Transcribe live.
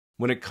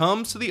When it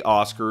comes to the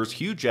Oscars,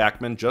 Hugh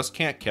Jackman just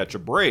can't catch a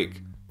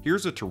break.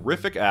 Here's a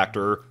terrific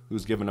actor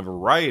who's given a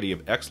variety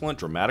of excellent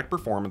dramatic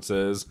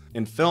performances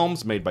in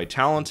films made by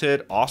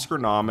talented,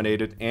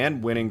 Oscar-nominated,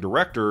 and winning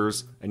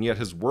directors, and yet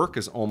his work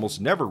is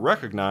almost never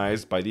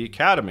recognized by the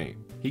Academy.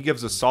 He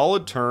gives a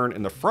solid turn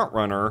in The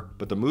Frontrunner,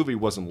 but the movie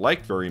wasn't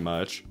liked very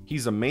much.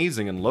 He's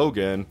amazing in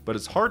Logan, but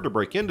it's hard to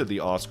break into the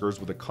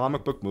Oscars with a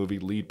comic book movie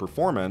lead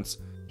performance.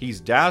 He's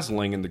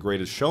dazzling in The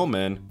Greatest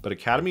Showman, but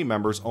Academy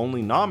members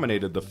only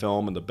nominated the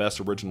film in the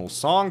Best Original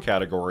Song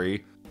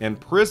category.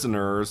 And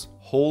Prisoners,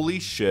 holy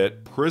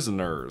shit,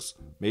 Prisoners,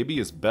 maybe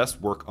his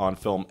best work on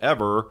film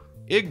ever,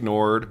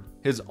 ignored.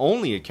 His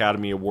only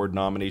Academy Award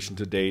nomination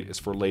to date is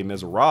for Les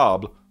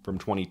Miserables from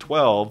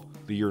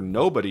 2012, the year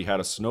nobody had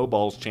a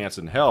snowball's chance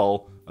in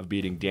hell of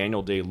beating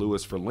Daniel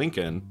Day-Lewis for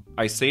Lincoln.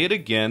 I say it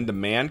again, the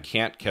man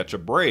can't catch a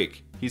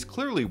break. He's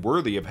clearly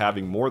worthy of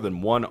having more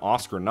than one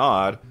Oscar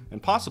nod,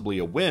 and possibly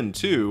a win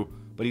too,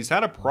 but he's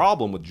had a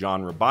problem with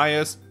genre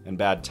bias and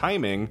bad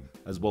timing,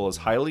 as well as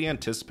highly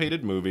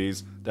anticipated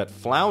movies that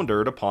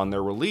floundered upon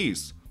their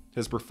release.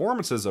 His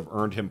performances have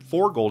earned him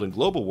 4 Golden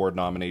Globe Award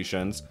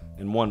nominations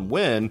and 1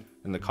 win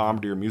in the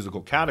comedy or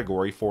musical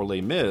category for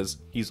Les Mis.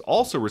 He's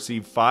also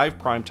received 5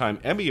 Primetime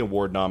Emmy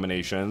Award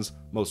nominations,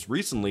 most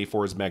recently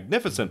for his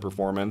magnificent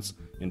performance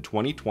in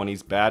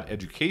 2020's Bad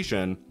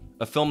Education,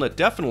 a film that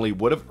definitely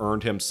would have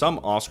earned him some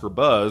Oscar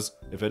buzz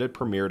if it had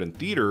premiered in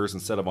theaters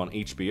instead of on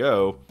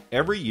HBO.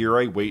 Every year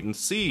I wait and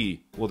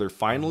see, will there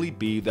finally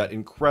be that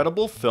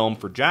incredible film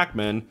for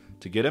Jackman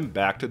to get him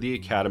back to the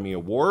Academy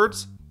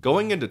Awards?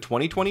 Going into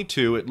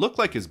 2022, it looked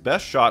like his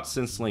best shot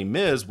since Les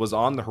Mis was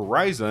on the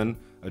horizon,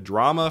 a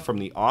drama from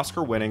the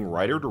Oscar-winning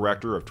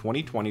writer-director of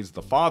 2020's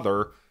The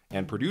Father,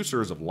 and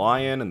producers of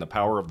Lion and The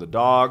Power of the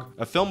Dog,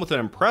 a film with an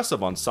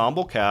impressive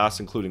ensemble cast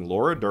including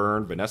Laura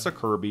Dern, Vanessa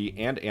Kirby,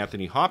 and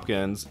Anthony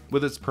Hopkins.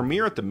 With its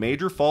premiere at the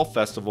major fall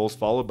festivals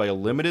followed by a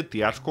limited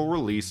theatrical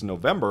release in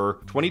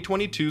November,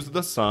 2022's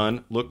The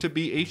Son looked to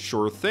be a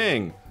sure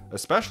thing,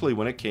 especially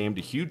when it came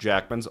to Hugh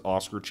Jackman's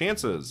Oscar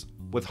chances.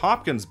 With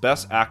Hopkins'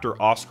 Best Actor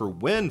Oscar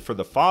win for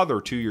The Father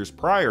 2 years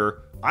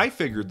prior, I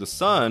figured The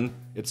Son,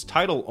 its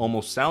title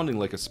almost sounding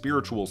like a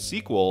spiritual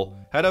sequel,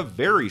 had a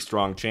very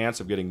strong chance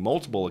of getting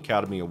multiple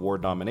Academy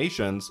Award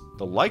nominations,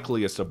 the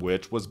likeliest of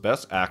which was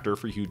Best Actor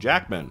for Hugh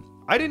Jackman.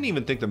 I didn't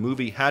even think the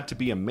movie had to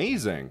be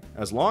amazing.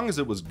 As long as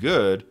it was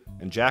good,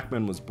 and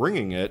Jackman was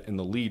bringing it in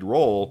the lead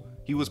role,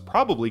 he was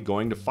probably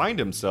going to find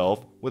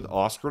himself with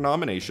Oscar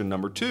nomination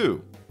number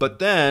 2. But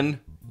then,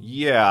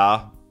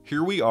 yeah,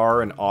 here we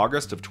are in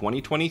August of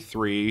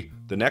 2023,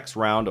 the next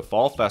round of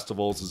fall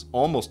festivals is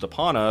almost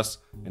upon us,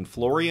 and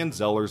Florian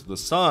Zeller's The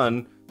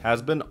Son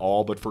has been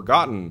all but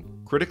forgotten.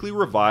 Critically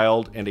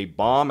reviled and a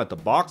bomb at the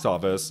box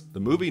office, the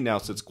movie now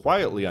sits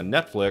quietly on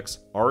Netflix,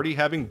 already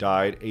having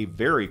died a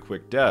very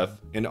quick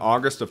death. In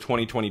August of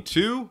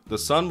 2022, The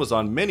Son was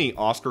on many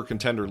Oscar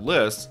contender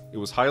lists. It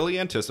was highly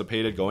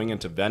anticipated going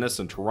into Venice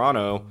and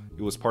Toronto.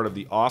 It was part of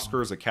the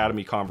Oscars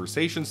Academy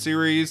Conversation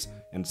series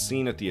and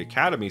Seen at the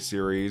Academy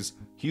series.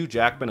 Hugh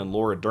Jackman and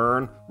Laura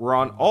Dern were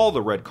on all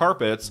the red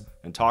carpets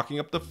and talking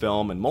up the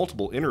film in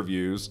multiple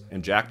interviews,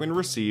 and Jackman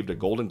received a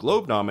Golden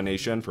Globe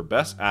nomination for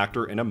Best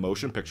Actor in a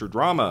Motion Picture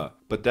Drama.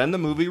 But then the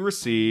movie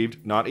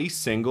received not a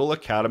single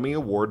Academy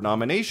Award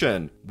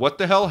nomination. What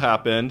the hell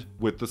happened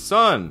with The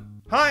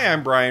Son? Hi,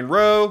 I'm Brian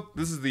ROWE,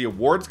 this is the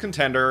Awards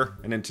Contender,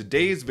 and in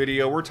today's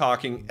video we're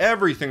talking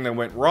everything that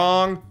went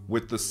wrong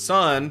with The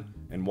Son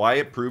and why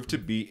it proved to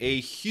be a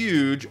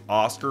huge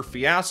Oscar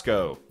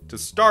fiasco. To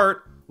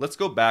start, let's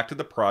go back to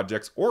the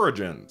project's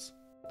origins.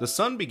 The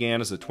Son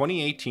began as a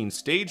 2018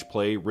 stage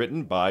play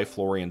written by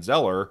Florian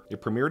Zeller. It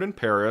premiered in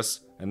Paris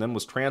and then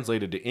was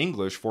translated to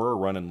English for a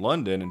run in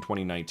London in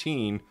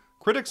 2019.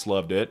 Critics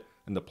loved it,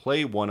 and the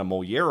play won a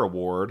Molière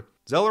Award.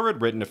 Zeller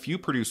had written a few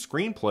produced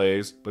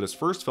screenplays, but his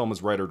first film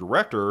as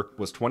writer-director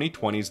was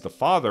 2020's The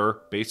Father,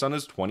 based on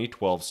his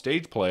 2012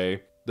 stage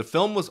play. The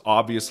film was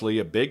obviously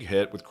a big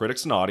hit with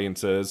critics and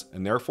audiences,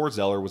 and therefore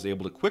Zeller was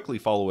able to quickly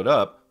follow it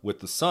up with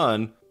The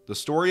Son, the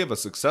story of a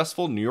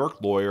successful New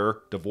York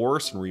lawyer,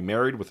 divorced and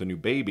remarried with a new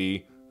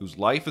baby, whose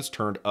life is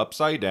turned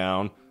upside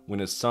down when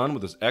his son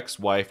with his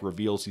ex-wife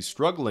reveals he's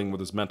struggling with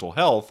his mental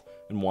health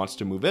and wants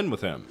to move in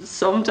with him.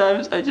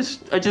 Sometimes I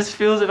just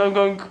feel as if I'm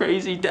going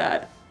crazy,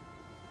 Dad.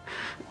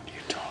 What are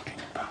you talking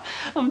about?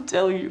 I'm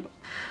telling you,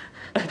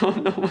 I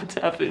don't know what's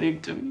happening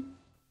to me.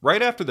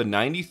 Right after the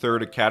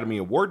 93rd Academy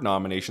Award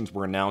nominations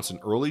were announced in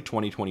early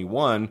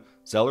 2021,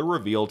 Zeller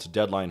revealed to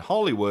Deadline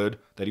Hollywood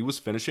that he was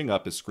finishing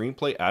up his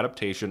screenplay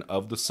adaptation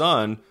of The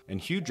Son, and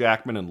Hugh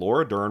Jackman and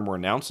Laura Dern were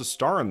announced to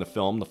star in the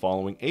film the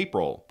following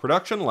April.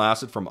 Production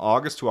lasted from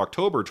August to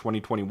October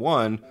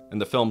 2021,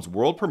 and the film's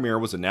world premiere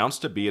was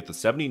announced to be at the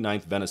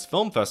 79th Venice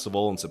Film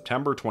Festival in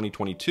September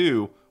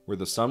 2022, where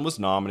The Son was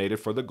nominated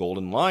for the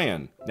Golden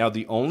Lion. Now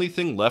the only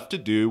thing left to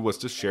do was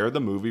to share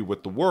the movie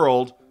with the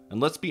world,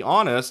 and let's be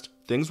honest,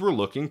 things were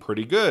looking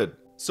pretty good.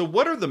 So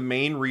what are the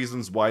main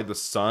reasons why The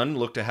Son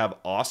looked to have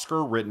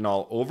Oscar written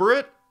all over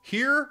it?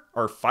 Here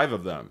are 5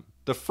 of them.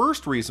 The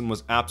first reason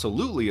was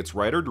absolutely its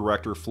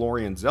writer-director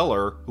Florian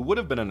Zeller, who would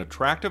have been an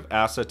attractive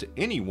asset to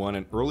anyone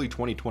in early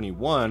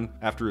 2021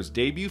 after his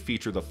debut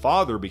feature The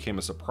Father became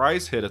a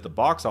surprise hit at the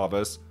box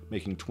office,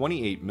 making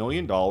 $28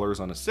 million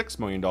on a $6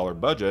 million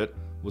budget,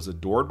 was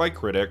adored by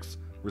critics,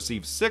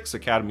 received 6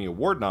 Academy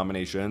Award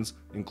nominations,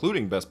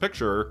 including Best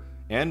Picture,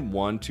 and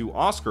won 2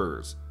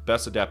 Oscars,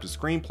 Best Adapted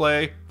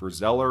Screenplay for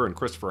Zeller and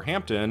Christopher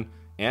Hampton,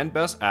 and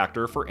Best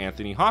Actor for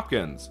Anthony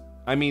Hopkins.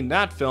 I mean,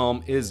 that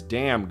film is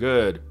damn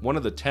good. One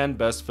of the 10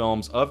 best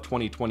films of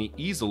 2020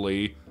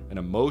 easily, an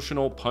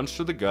emotional punch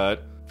to the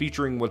gut,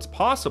 featuring what's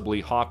possibly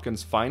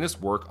Hopkins'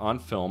 finest work on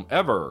film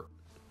ever.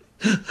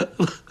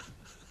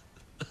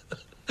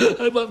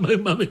 I want my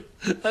mommy.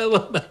 I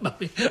want my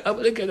mommy. I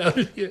want to get out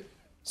of here.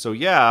 So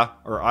yeah,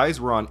 our eyes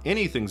were on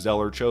anything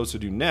Zeller chose to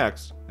do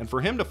next, and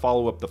for him to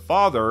follow up The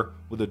Father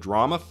with a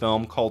drama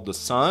film called The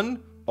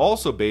Son,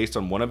 also based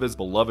on one of his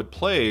beloved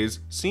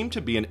plays, seemed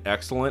to be an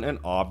excellent and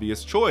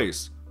obvious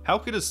choice. How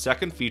could his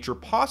second feature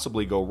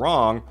possibly go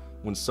wrong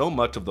when so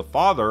much of The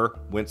Father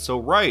went so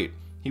right?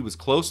 He was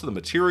close to the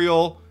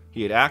material,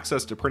 he had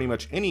access to pretty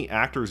much any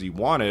actors he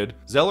wanted,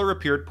 Zeller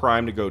appeared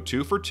primed to go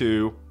 2 for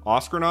 2,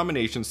 Oscar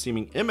nominations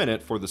seeming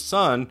imminent for The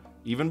Son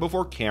even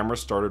before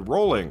cameras started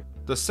rolling.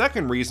 The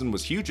second reason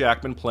was Hugh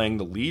Jackman playing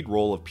the lead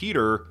role of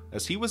Peter,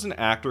 as he was an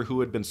actor who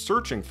had been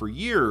searching for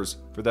years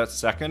for that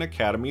second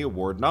Academy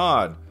Award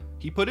nod.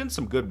 He put in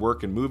some good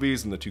work in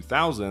movies in the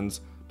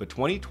 2000s, but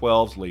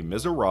 2012's Les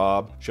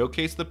Miserables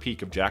showcased the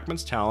peak of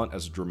Jackman's talent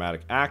as a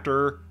dramatic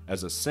actor,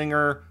 as a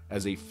singer,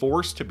 as a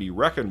force to be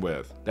reckoned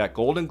with. That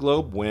Golden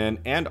Globe win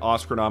and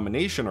Oscar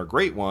nomination are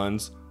great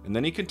ones, and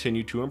then he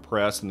continued to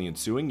impress in the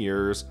ensuing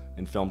years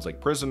in films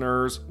like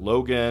Prisoners,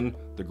 Logan,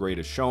 The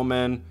Greatest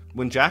Showman.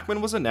 When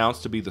Jackman was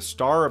announced to be the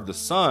star of The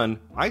Son,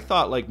 I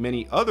thought, like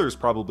many others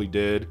probably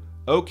did,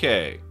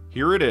 okay,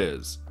 here it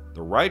is.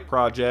 The right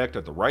project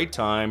at the right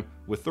time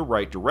with the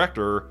right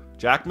director.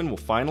 Jackman will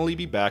finally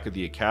be back at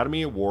the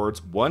Academy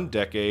Awards 1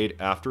 decade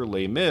after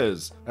Les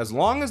Mis. As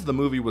long as the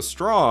movie was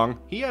strong,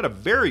 he had a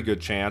very good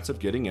chance of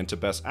getting into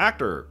Best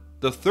Actor.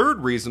 The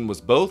third reason was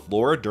both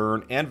Laura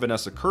Dern and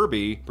Vanessa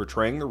Kirby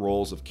portraying the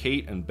roles of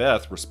Kate and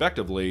Beth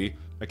respectively.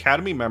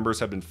 Academy members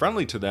have been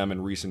friendly to them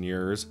in recent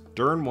years.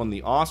 Dern won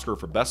the Oscar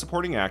for Best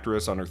Supporting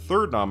Actress on her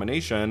 3rd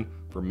nomination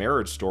for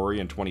Marriage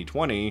Story in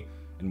 2020,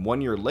 and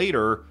 1 year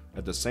later,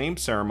 at the same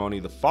ceremony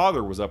The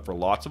Father was up for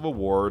lots of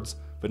awards,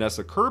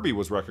 Vanessa Kirby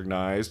was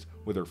recognized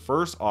with her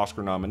first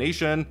Oscar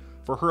nomination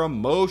for her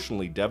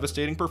emotionally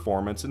devastating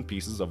performance in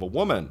Pieces of a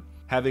Woman.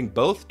 Having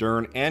both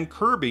Dern and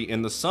Kirby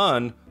in The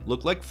Son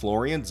looked like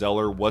Florian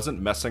Zeller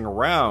wasn't messing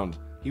around.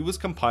 He was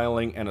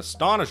compiling an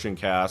astonishing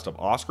cast of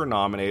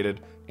Oscar-nominated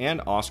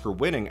and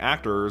Oscar-winning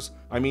actors.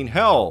 I mean,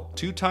 hell,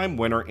 2-time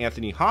winner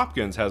Anthony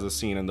Hopkins has a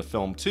scene in the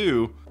film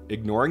too.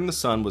 Ignoring The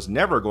Son was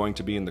never going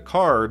to be in the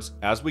cards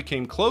as we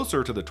came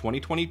closer to the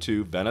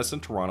 2022 Venice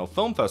and Toronto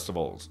film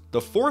festivals.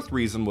 The fourth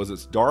reason was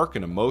its dark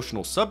and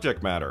emotional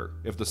subject matter.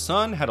 If The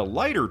Son had a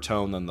lighter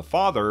tone than The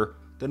Father,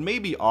 then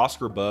maybe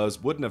Oscar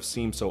buzz wouldn't have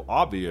seemed so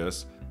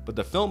obvious, but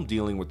the film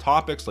dealing with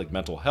topics like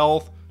mental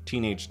health,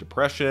 teenage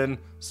depression,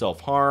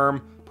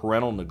 self-harm,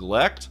 parental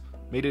neglect,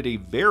 made it a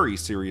very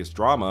serious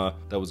drama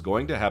that was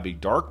going to have a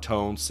dark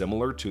tone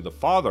similar to The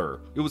Father.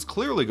 It was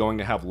clearly going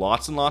to have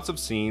lots and lots of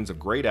scenes of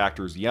great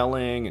actors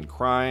yelling and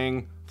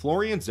crying.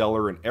 Florian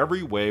Zeller in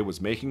every way was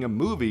making a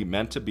movie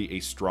meant to be a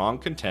strong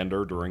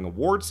contender during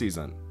award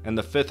season. And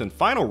the fifth and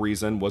final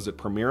reason was it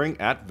premiering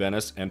at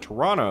Venice and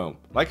Toronto.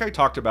 Like I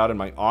talked about in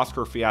my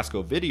Oscar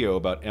Fiasco video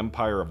about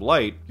Empire of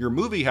Light, your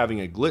movie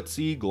having a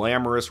glitzy,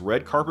 glamorous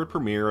red carpet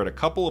premiere at a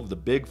couple of the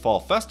big fall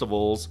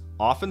festivals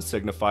often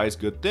signifies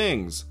good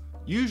things.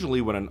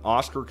 Usually when an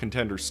Oscar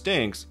contender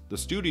stinks, the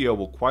studio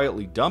will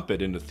quietly dump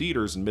it into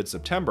theaters in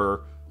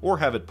mid-September or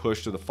have it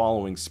pushed to the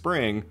following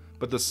spring,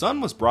 but The Son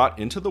was brought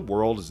into the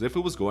world as if it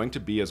was going to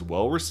be as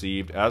well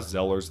received as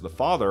Zeller's The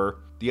Father.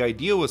 The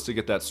idea was to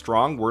get that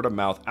strong word of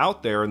mouth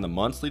out there in the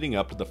months leading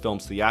up to the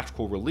film's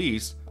theatrical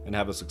release and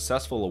have a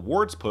successful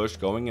awards push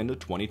going into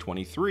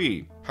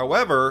 2023.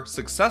 However,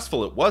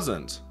 successful it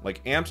wasn't.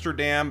 Like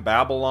Amsterdam,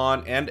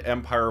 Babylon, and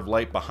Empire of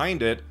Light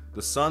behind it,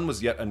 The Son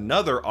was yet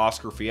another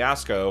Oscar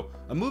fiasco,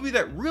 a movie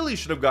that really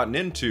should have gotten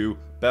into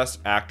Best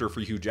Actor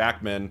for Hugh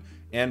Jackman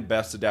and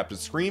Best Adapted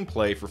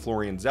Screenplay for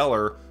Florian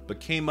Zeller, but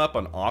came up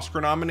on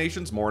Oscar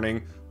nominations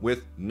morning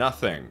with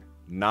nothing.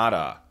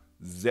 Nada.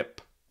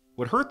 Zip.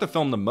 What hurt the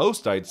film the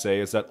most, I'd say,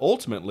 is that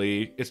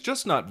ultimately, it's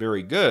just not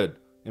very good.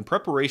 In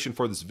preparation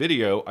for this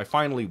video, I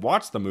finally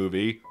watched the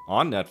movie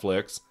on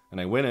Netflix, and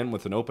I went in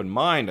with an open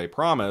mind, I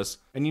promise.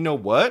 And you know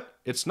what?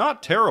 It's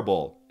not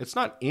terrible. It's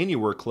not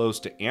anywhere close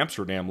to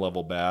Amsterdam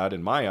level bad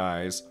in my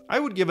eyes. I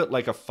would give it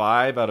like a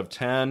 5 out of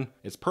 10.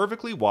 It's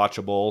perfectly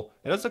watchable.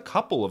 It has a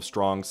couple of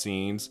strong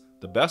scenes,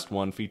 the best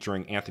one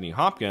featuring Anthony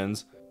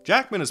Hopkins.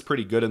 Jackman is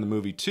pretty good in the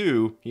movie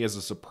too. He has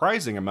a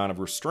surprising amount of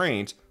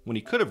restraint. When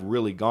he could have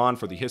really gone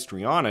for the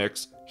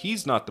histrionics,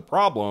 he's not the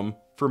problem.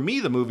 For me,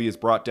 the movie is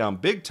brought down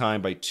big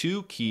time by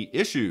 2 key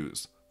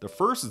issues. The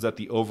first is that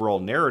the overall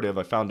narrative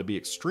I found to be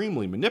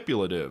extremely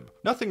manipulative.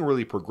 Nothing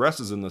really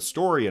progresses in the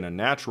story in a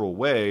natural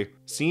way.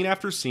 Scene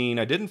after scene,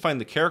 I didn't find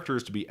the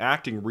characters to be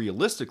acting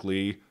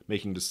realistically,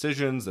 making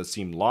decisions that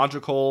seemed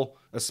logical.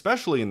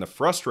 Especially in the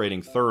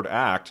frustrating third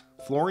act,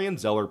 Florian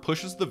Zeller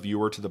pushes the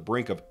viewer to the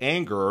brink of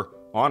anger,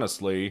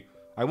 honestly.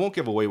 I won't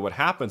give away what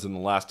happens in the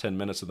last 10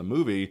 minutes of the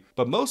movie,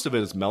 but most of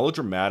it is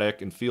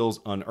melodramatic and feels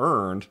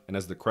unearned, and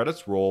as the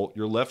credits roll,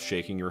 you're left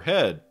shaking your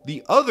head.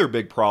 The other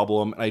big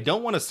problem, and I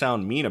don't want to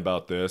sound mean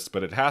about this,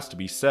 but it has to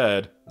be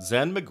said,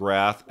 Zen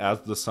McGrath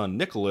as the son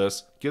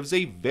Nicholas gives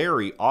a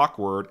very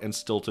awkward and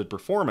stilted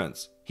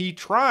performance. He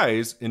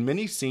tries, in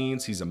many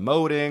scenes he's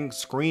emoting,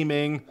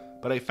 screaming,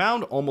 but I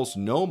found almost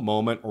no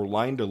moment or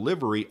line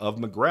delivery of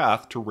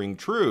McGrath to ring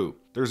true.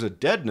 There's a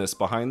deadness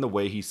behind the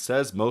way he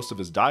says most of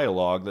his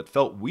dialogue that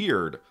felt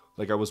weird,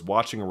 like I was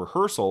watching a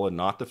rehearsal and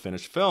not the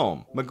finished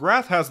film.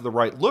 McGrath has the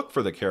right look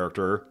for the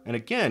character, and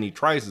again he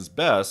tries his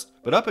best,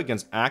 but up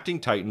against acting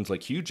titans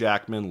like Hugh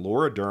Jackman,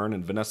 Laura Dern,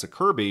 and Vanessa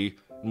Kirby,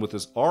 and with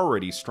his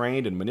already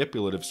strained and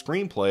manipulative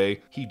screenplay,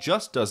 he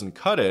just doesn't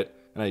cut it,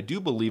 and I do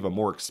believe a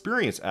more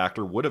experienced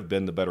actor would have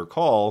been the better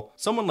call,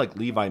 someone like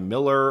Levi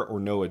Miller or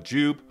Noah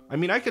Jupe. I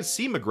mean, I could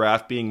see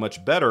McGrath being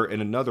much better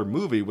in another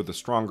movie with a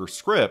stronger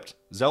script.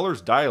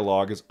 Zeller's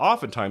dialogue is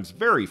oftentimes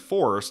very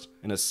forced,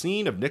 and a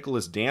scene of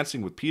Nicholas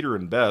dancing with Peter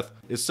and Beth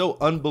is so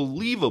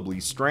unbelievably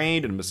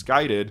strained and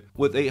misguided,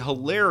 with a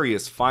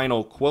hilarious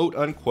final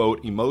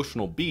quote-unquote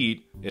emotional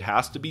beat, it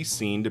has to be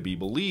seen to be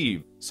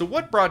believed. So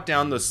what brought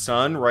down the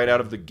sun right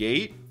out of the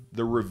gate?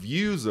 The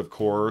reviews, of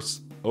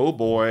course. Oh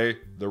boy,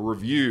 the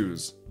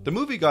reviews. The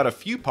movie got a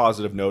few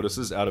positive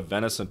notices out of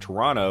Venice and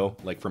Toronto,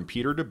 like from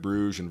Peter de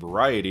Bruges in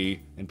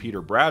Variety and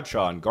Peter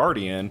Bradshaw in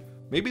Guardian.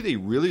 Maybe they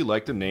really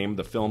liked the name of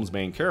the film's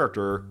main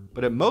character,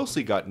 but it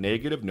mostly got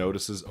negative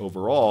notices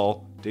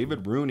overall.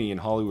 David Rooney in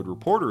Hollywood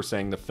Reporter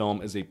saying the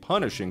film is a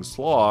punishing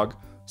slog,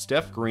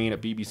 Steph Green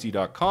at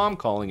BBC.com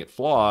calling it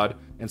flawed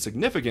and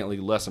significantly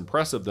less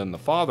impressive than The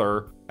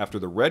Father. After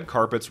the red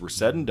carpets were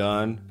said and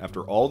done,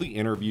 after all the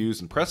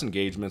interviews and press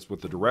engagements with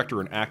the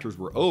director and actors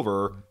were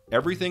over,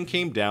 everything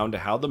came down to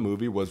how the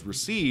movie was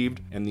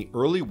received, and the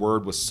early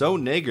word was so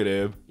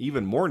negative,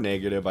 even more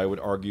negative I would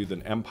argue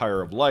than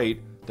Empire of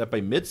Light, that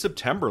by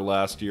mid-September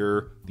last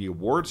year, the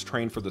awards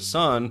train for The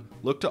Sun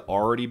looked to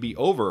already be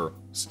over.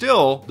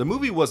 Still, the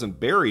movie wasn't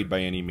buried by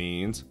any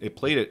means. It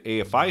played at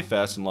AFI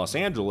Fest in Los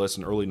Angeles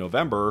in early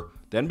November,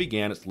 then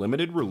began its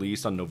limited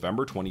release on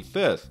November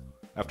 25th.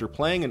 After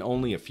playing in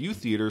only a few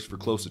theaters for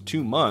close to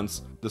 2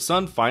 months, The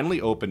Sun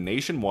finally opened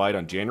nationwide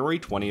on January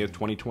 20th,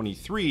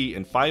 2023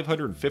 in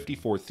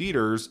 554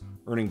 theaters,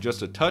 earning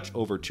just a touch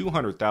over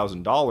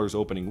 $200,000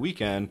 opening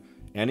weekend,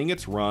 ending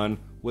its run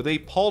with a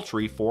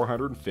paltry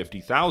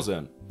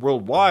 $450,000.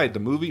 Worldwide, the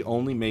movie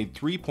only made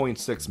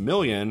 $3.6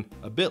 million,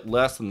 a bit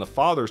less than The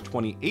Father's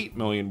 $28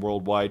 million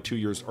worldwide 2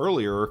 years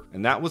earlier,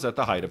 and that was at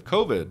the height of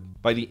COVID.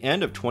 By the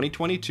end of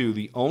 2022,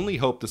 the only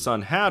hope The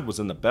Sun had was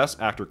in the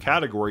Best Actor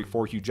category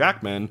for Hugh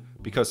Jackman,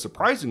 because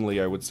surprisingly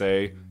I would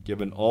say,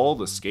 given all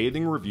the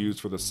scathing reviews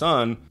for The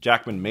Sun,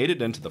 Jackman made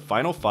it into the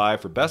final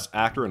 5 for Best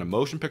Actor in a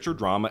Motion Picture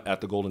Drama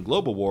at the Golden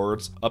Globe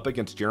Awards, up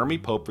against Jeremy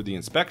Pope for The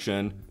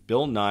Inspection,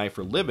 Bill Nye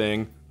for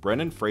Living,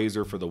 Brendan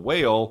Fraser for The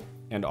Whale,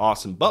 and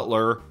Austin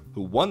Butler,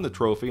 who won the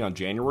trophy on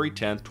January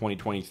 10th,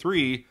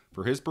 2023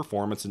 for his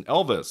performance in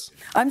Elvis.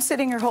 I'm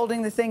sitting here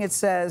holding the thing. It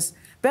says,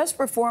 Best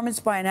Performance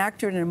by an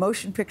Actor in a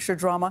Motion Picture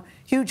Drama,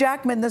 Hugh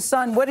Jackman, The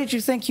Sun. What did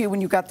you think, Hugh, when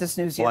you got this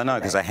news yesterday? Well, I know,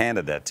 because I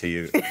handed that to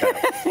you.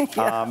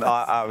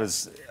 I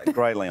was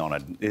greatly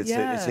honoured. It's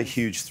a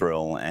huge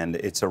thrill, and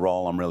it's a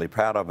role I'm really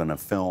proud of, and a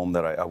film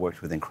that I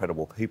worked with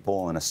incredible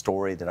people, and a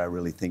story that I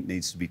really think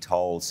needs to be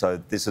told. So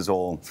this is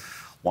all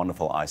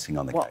wonderful icing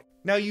on the cake.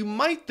 Now, you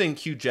might think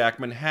Hugh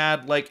Jackman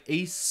had like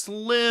a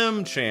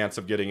slim chance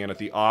of getting in at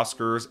the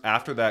Oscars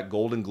after that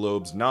Golden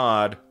Globes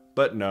nod,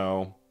 but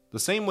no. The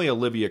same way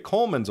Olivia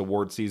Colman's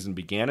award season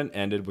began and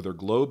ended with her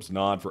Globes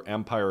nod for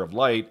Empire of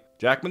Light,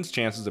 Jackman's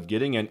chances of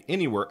getting in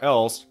anywhere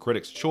else,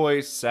 Critics'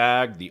 Choice,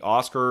 SAG, the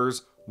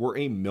Oscars, were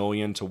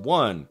 1,000,000 to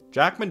 1.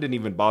 Jackman didn't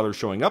even bother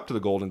showing up to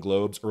the Golden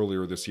Globes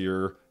earlier this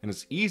year, and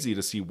it's easy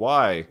to see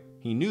why.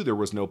 He knew there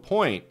was no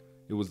point.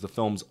 It was the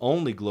film's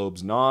only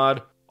Globes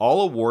nod.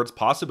 All awards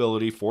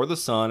possibility for The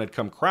Sun had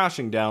come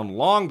crashing down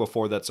long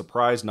before that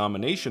surprise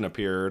nomination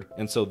appeared,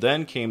 and so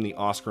then came the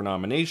Oscar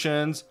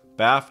nominations,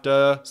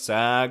 BAFTA,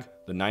 SAG,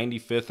 the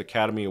 95th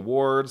Academy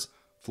Awards.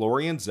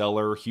 Florian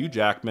Zeller, Hugh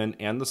Jackman,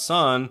 and The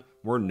Sun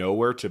were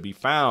nowhere to be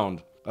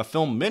found. A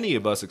film many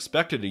of us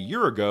expected a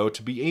year ago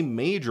to be a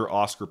major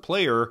Oscar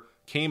player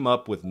came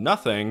up with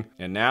nothing,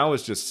 and now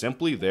is just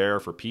simply there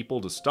for people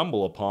to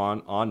stumble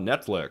upon on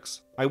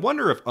Netflix. I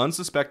wonder if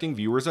unsuspecting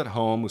viewers at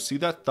home who see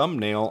that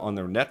thumbnail on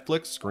their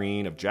Netflix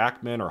screen of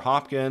Jackman or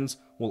Hopkins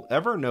will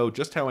ever know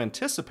just how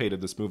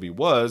anticipated this movie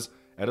was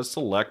at a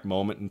select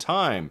moment in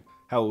time,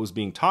 how it was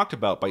being talked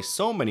about by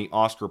so many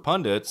Oscar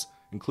pundits,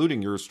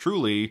 including yours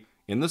truly,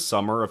 in the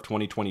summer of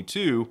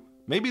 2022.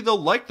 Maybe they'll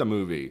like the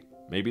movie,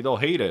 maybe they'll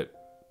hate it,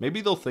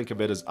 maybe they'll think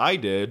of it as I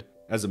did,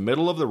 As a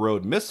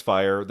middle-of-the-road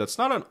misfire, that's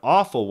not an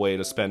awful way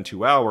to spend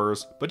 2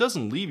 hours, but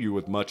doesn't leave you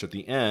with much at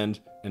the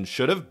end, and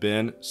should have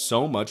been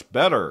so much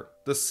better.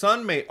 The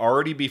Son may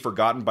already be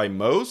forgotten by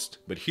most,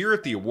 but here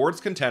at the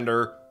Awards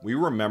Contender, we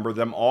remember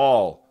them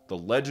all. The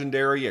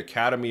legendary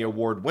Academy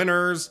Award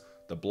winners,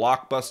 the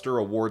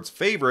Blockbuster Awards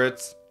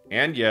favorites,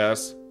 and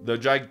yes, the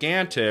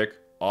gigantic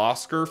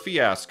Oscar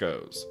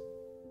Fiascos.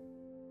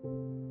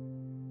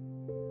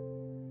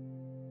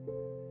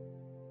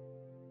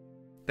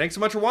 Thanks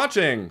so much for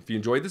watching! If you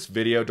enjoyed this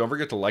video, don't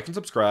forget to like and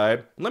subscribe,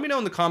 and let me know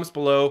in the comments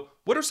below,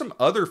 what are some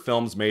other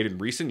films made in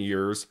recent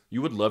years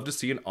you would love to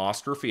see an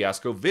Oscar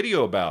Fiasco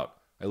video about?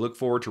 I look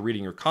forward to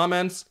reading your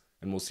comments,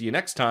 and we'll see you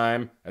next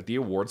time at the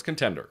Awards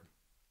Contender.